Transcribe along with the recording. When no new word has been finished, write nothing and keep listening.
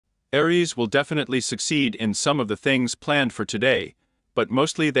Aries will definitely succeed in some of the things planned for today, but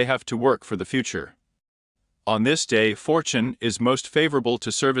mostly they have to work for the future. On this day, fortune is most favorable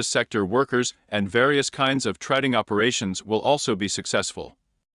to service sector workers, and various kinds of trading operations will also be successful.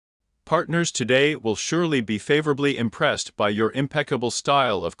 Partners today will surely be favorably impressed by your impeccable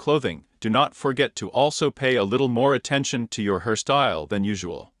style of clothing. Do not forget to also pay a little more attention to your hairstyle than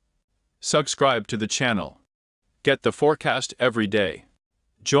usual. Subscribe to the channel. Get the forecast every day.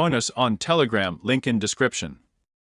 Join us on Telegram, link in description.